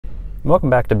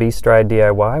Welcome back to B-Stride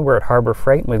DIY. We're at Harbor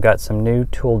Freight and we've got some new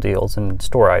tool deals and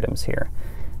store items here.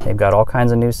 They've got all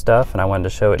kinds of new stuff and I wanted to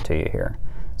show it to you here.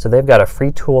 So they've got a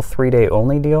free tool 3-day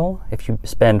only deal. If you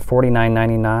spend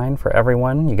 $49.99 for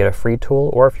everyone, you get a free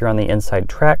tool, or if you're on the Inside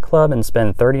Track Club and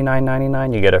spend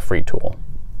 $39.99, you get a free tool.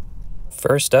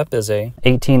 First up is a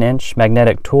 18-inch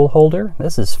magnetic tool holder.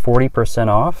 This is 40%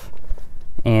 off,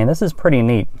 and this is pretty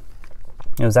neat.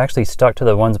 It was actually stuck to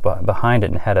the ones behind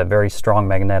it and had a very strong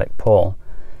magnetic pull.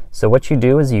 So what you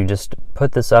do is you just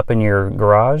put this up in your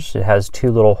garage. It has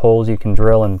two little holes you can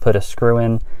drill and put a screw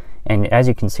in, and as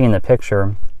you can see in the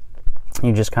picture,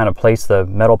 you just kind of place the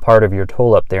metal part of your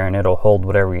tool up there and it'll hold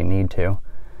whatever you need to.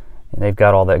 And they've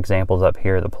got all the examples up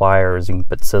here, the pliers, you can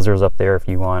put scissors up there if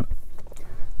you want.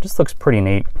 Just looks pretty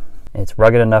neat. It's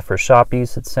rugged enough for shop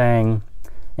use, it's saying,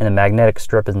 and the magnetic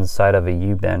strip is inside of a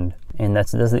U-bend. And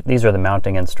these are the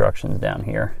mounting instructions down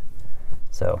here.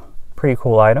 So, pretty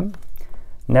cool item.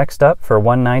 Next up, for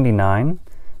 $199,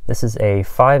 this is a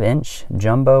 5-inch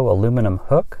jumbo aluminum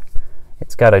hook.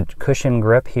 It's got a cushion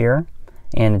grip here,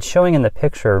 and it's showing in the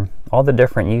picture all the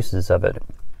different uses of it.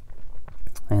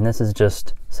 And this is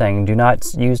just saying, do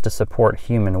not use to support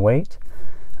human weight.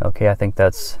 Okay, I think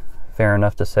that's fair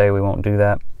enough to say we won't do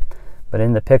that. But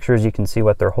in the pictures you can see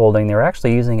what they're holding. They're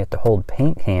actually using it to hold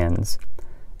paint cans,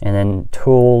 and then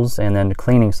tools, and then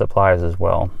cleaning supplies as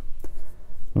well.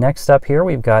 Next up here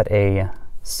we've got a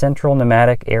Central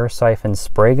Pneumatic Air Siphon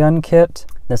Spray Gun Kit.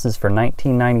 This is for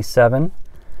 $19.97. And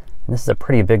this is a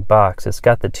pretty big box. It's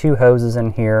got the two hoses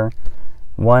in here,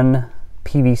 one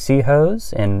PVC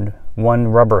hose and one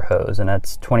rubber hose, and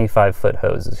that's 25-foot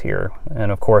hoses here.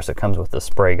 And of course it comes with the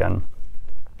spray gun.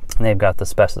 And they've got the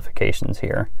specifications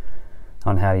here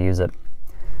on how to use it.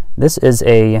 This is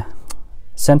a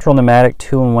Central Pneumatic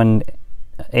 2-in-1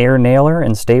 air nailer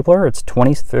and stapler. It's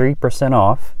 23%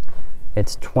 off.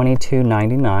 It's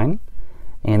 $22.99.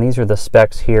 And these are the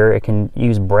specs here. It can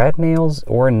use brad nails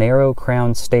or narrow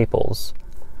crown staples.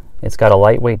 It's got a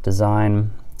lightweight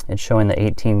design. It's showing the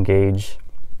 18 gauge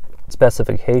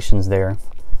specifications there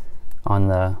on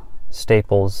the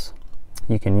staples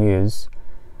you can use.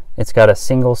 It's got a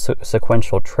single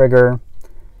sequential trigger.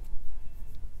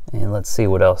 And let's see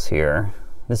what else here.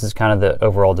 This is kind of the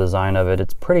overall design of it.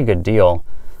 It's a pretty good deal.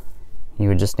 You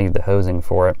would just need the hosing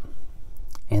for it.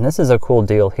 And this is a cool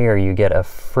deal here. You get a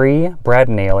free brad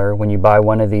nailer when you buy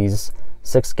one of these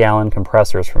 6-gallon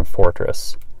compressors from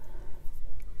Fortress.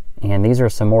 And these are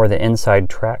some more of the Inside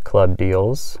Track Club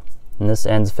deals. And this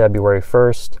ends February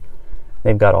 1st.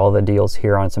 They've got all the deals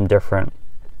here on some different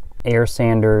air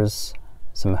sanders,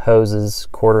 some hoses,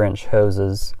 1/4-inch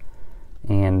hoses,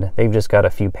 and they've just got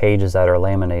a few pages that are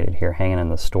laminated here hanging in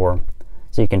the store.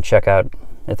 So you can check out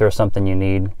if there's something you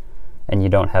need and you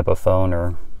don't have a phone,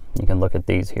 or you can look at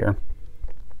these here.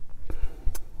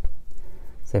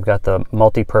 So they've got the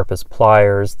multi-purpose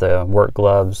pliers, the work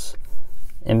gloves,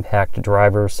 impact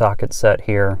driver socket set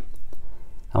here.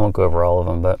 I won't go over all of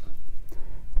them, but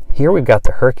here we've got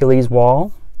the Hercules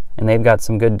wall, and they've got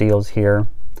some good deals here.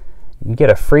 You get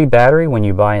a free battery when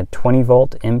you buy a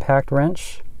 20-volt impact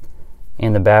wrench,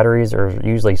 and the batteries are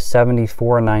usually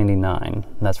 $74.99.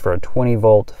 That's for a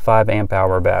 20-volt,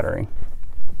 5-amp-hour battery.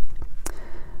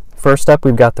 First up,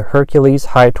 we've got the Hercules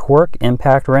High Torque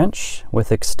Impact Wrench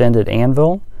with extended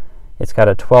anvil. It's got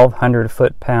a 1,200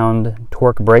 foot-pound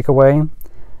torque breakaway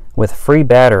with free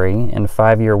battery and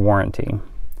 5-year warranty.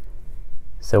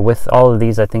 So with all of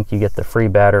these, I think you get the free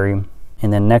battery.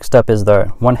 And then next up is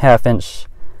the 1/2-inch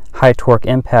High Torque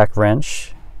Impact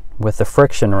Wrench with the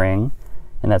friction ring,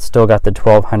 and that's still got the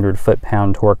 1,200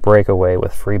 foot-pound torque breakaway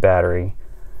with free battery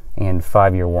and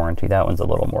 5-year warranty. That one's a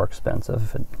little more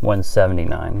expensive at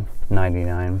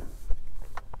 $179.99.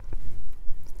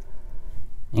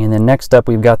 And then next up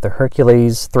we've got the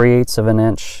Hercules 3/8 of an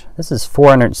inch. This is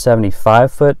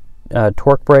 475 foot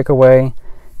torque breakaway.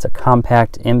 It's a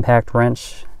compact impact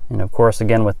wrench, and of course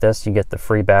again with this you get the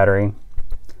free battery.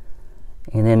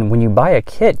 And then when you buy a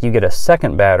kit you get a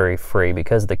second battery free,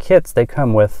 because the kits, they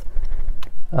come with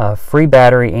a free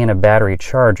battery and a battery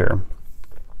charger.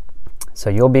 So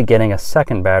you'll be getting a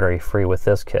second battery free with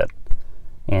this kit.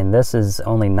 And this is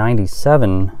only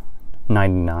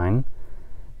 $97.99.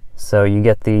 So you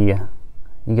get the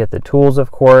tools,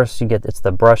 of course. It's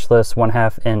the brushless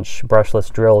 1/2-inch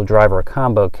brushless drill driver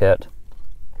combo kit,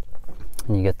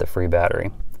 and you get the free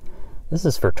battery. This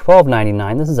is for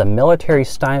 $12.99. This is a military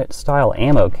style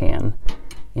ammo can,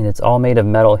 and it's all made of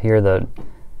metal here. The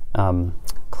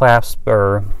clasps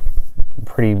are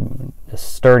pretty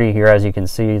sturdy here, as you can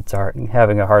see. It's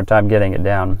having a hard time getting it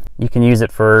down. You can use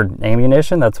it for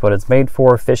ammunition. That's what it's made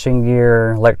for. Fishing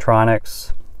gear,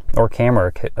 electronics, or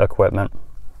camera equipment.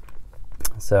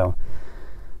 So,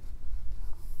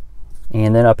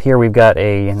 and then up here we've got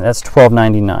that's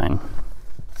 $12.99.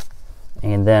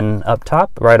 And then up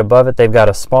top, right above it, they've got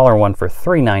a smaller one for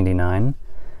 $3.99.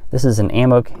 This is an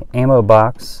ammo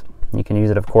box. You can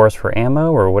use it, of course, for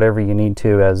ammo or whatever you need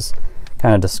to, as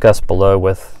kind of discussed below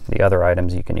with the other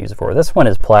items you can use it for. This one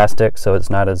is plastic, so it's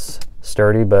not as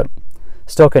sturdy, but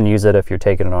still can use it if you're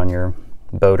taking it on your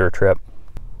boat or trip.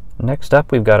 Next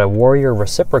up, we've got a Warrior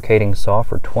reciprocating saw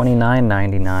for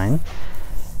 $29.99.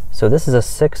 So this is a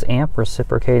 6-amp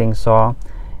reciprocating saw.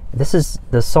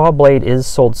 The saw blade is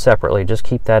sold separately, just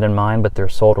keep that in mind, but they're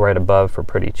sold right above for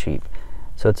pretty cheap.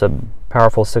 So it's a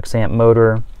powerful 6-amp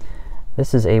motor.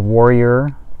 This is a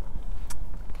Warrior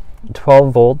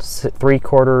 12 volt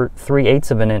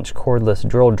 3/8 of an inch cordless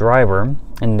drill driver,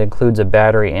 and it includes a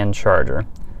battery and charger.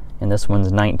 And this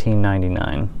one's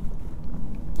 $19.99.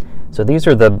 So these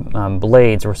are the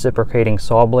blades, reciprocating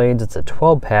saw blades. It's a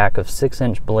 12-pack of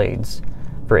 6-inch blades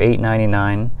for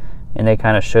 $8.99, and they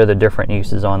kind of show the different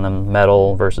uses on them: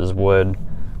 metal versus wood,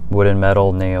 wood and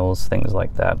metal, nails, things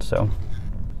like that. So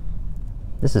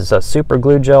this is a super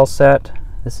glue gel set.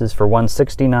 This is for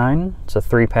 $169. It's a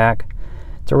 3-pack.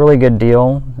 It's a really good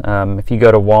deal. If you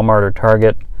go to Walmart or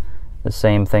Target, the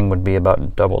same thing would be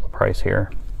about double the price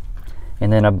here.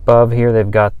 And then above here they've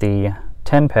got the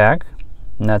 10-pack,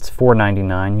 and that's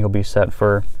 $4.99. You'll be set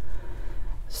for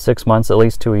 6 months, at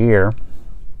least to a year.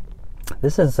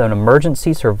 This is an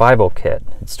emergency survival kit.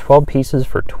 It's 12 pieces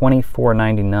for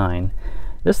 $24.99.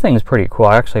 This thing is pretty cool.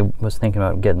 I actually was thinking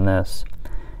about getting this.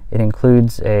 It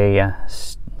includes a,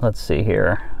 let's see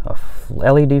here, a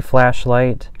LED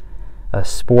flashlight, a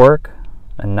spork,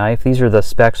 a knife. These are the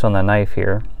specs on the knife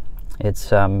here. It's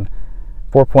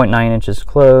 4.9 inches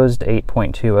closed,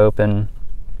 8.2 open.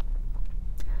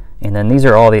 And then these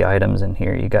are all the items in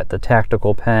here. You got the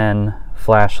tactical pen,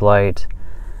 flashlight,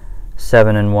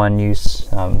 7-in-1 use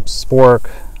spork,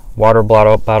 water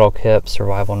bottle cap,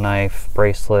 survival knife,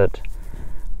 bracelet,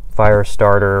 fire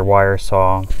starter, wire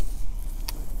saw,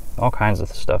 all kinds of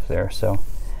stuff there. So,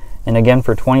 and again,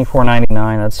 for $24.99,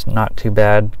 that's not too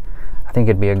bad. I think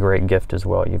it'd be a great gift as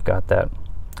well. You've got that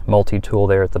multi-tool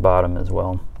there at the bottom as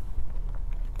well.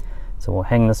 So we'll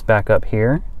hang this back up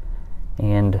here,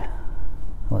 and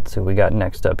let's see what we got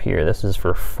next up here. This is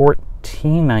for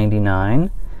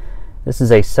 $14.99. This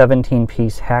is a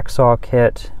 17-piece hacksaw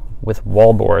kit with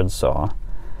wallboard saw.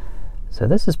 So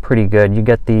this is pretty good. You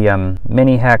get the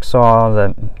mini hacksaw,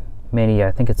 the mini, I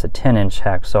think it's a 10-inch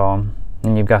hacksaw,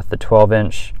 and you've got the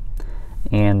 12-inch,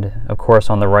 and of course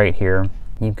on the right here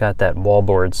you've got that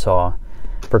wallboard saw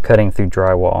for cutting through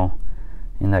drywall,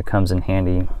 and that comes in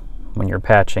handy when you're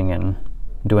patching and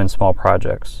doing small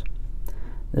projects.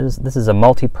 This is a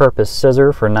multi-purpose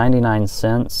scissor for 99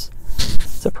 cents.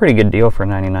 It's a pretty good deal for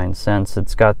 99 cents.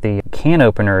 It's got the can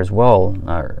opener as well,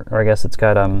 or I guess it's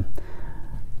got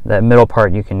that middle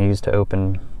part you can use to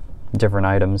open different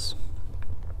items.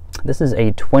 This is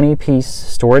a 20-piece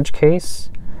storage case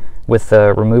with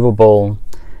removable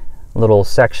little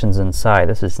sections inside.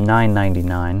 This is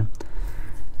 $9.99.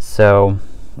 So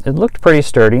it looked pretty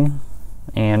sturdy,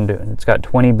 and it's got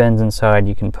 20 bins inside.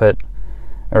 You can put,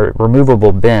 or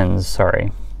removable bins,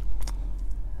 sorry.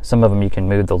 Some of them you can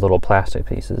move the little plastic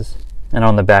pieces. And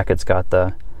on the back it's got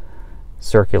the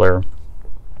circular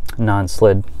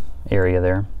non-slid area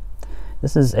there.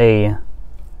 This is a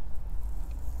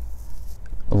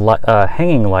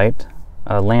hanging light,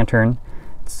 a lantern.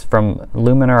 It's from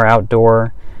Luminar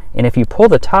Outdoor, and if you pull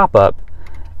the top up,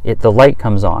 the light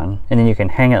comes on, and then you can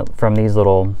hang it from these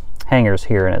little hangers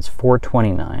here, and it's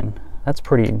 $4.29. That's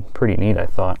pretty neat, I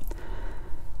thought.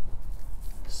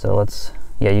 So let's,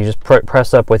 yeah, you just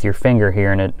press up with your finger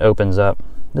here and it opens up.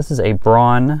 This is a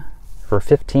Braun for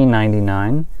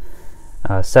 $15.99.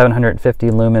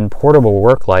 750 lumen portable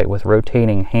work light with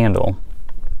rotating handle.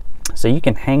 So you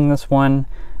can hang this one,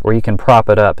 or you can prop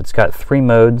it up. It's got 3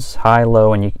 modes, high,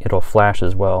 low, and it'll flash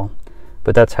as well.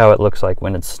 But that's how it looks like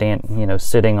when it's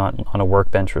sitting on a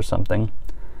workbench or something.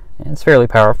 And it's fairly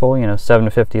powerful,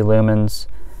 750 lumens.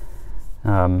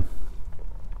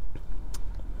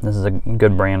 This is a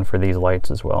good brand for these lights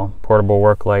as well. Portable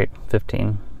work light,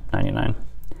 $15.99.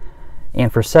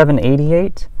 And for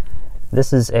 $7.88,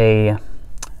 this is a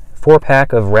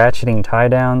 4-pack of ratcheting tie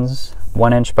downs,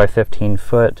 1 inch by 15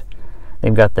 foot.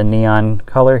 They've got the neon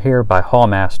color here by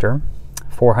Haulmaster,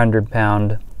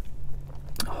 400-pound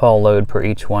haul load per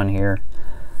each one here.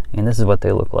 And this is what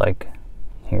they look like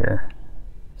here.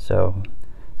 So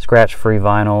scratch-free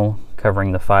vinyl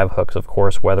covering the 5 hooks, of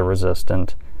course, weather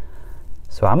resistant.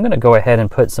 So I'm going to go ahead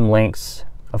and put some links,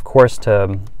 of course,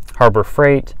 to Harbor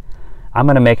Freight, I'm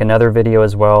going to make another video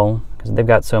as well because they've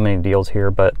got so many deals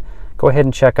here, but go ahead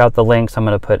and check out the links. I'm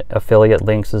going to put affiliate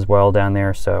links as well down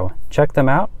there, so check them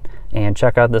out and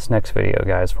check out this next video,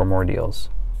 guys, for more deals.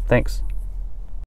 Thanks.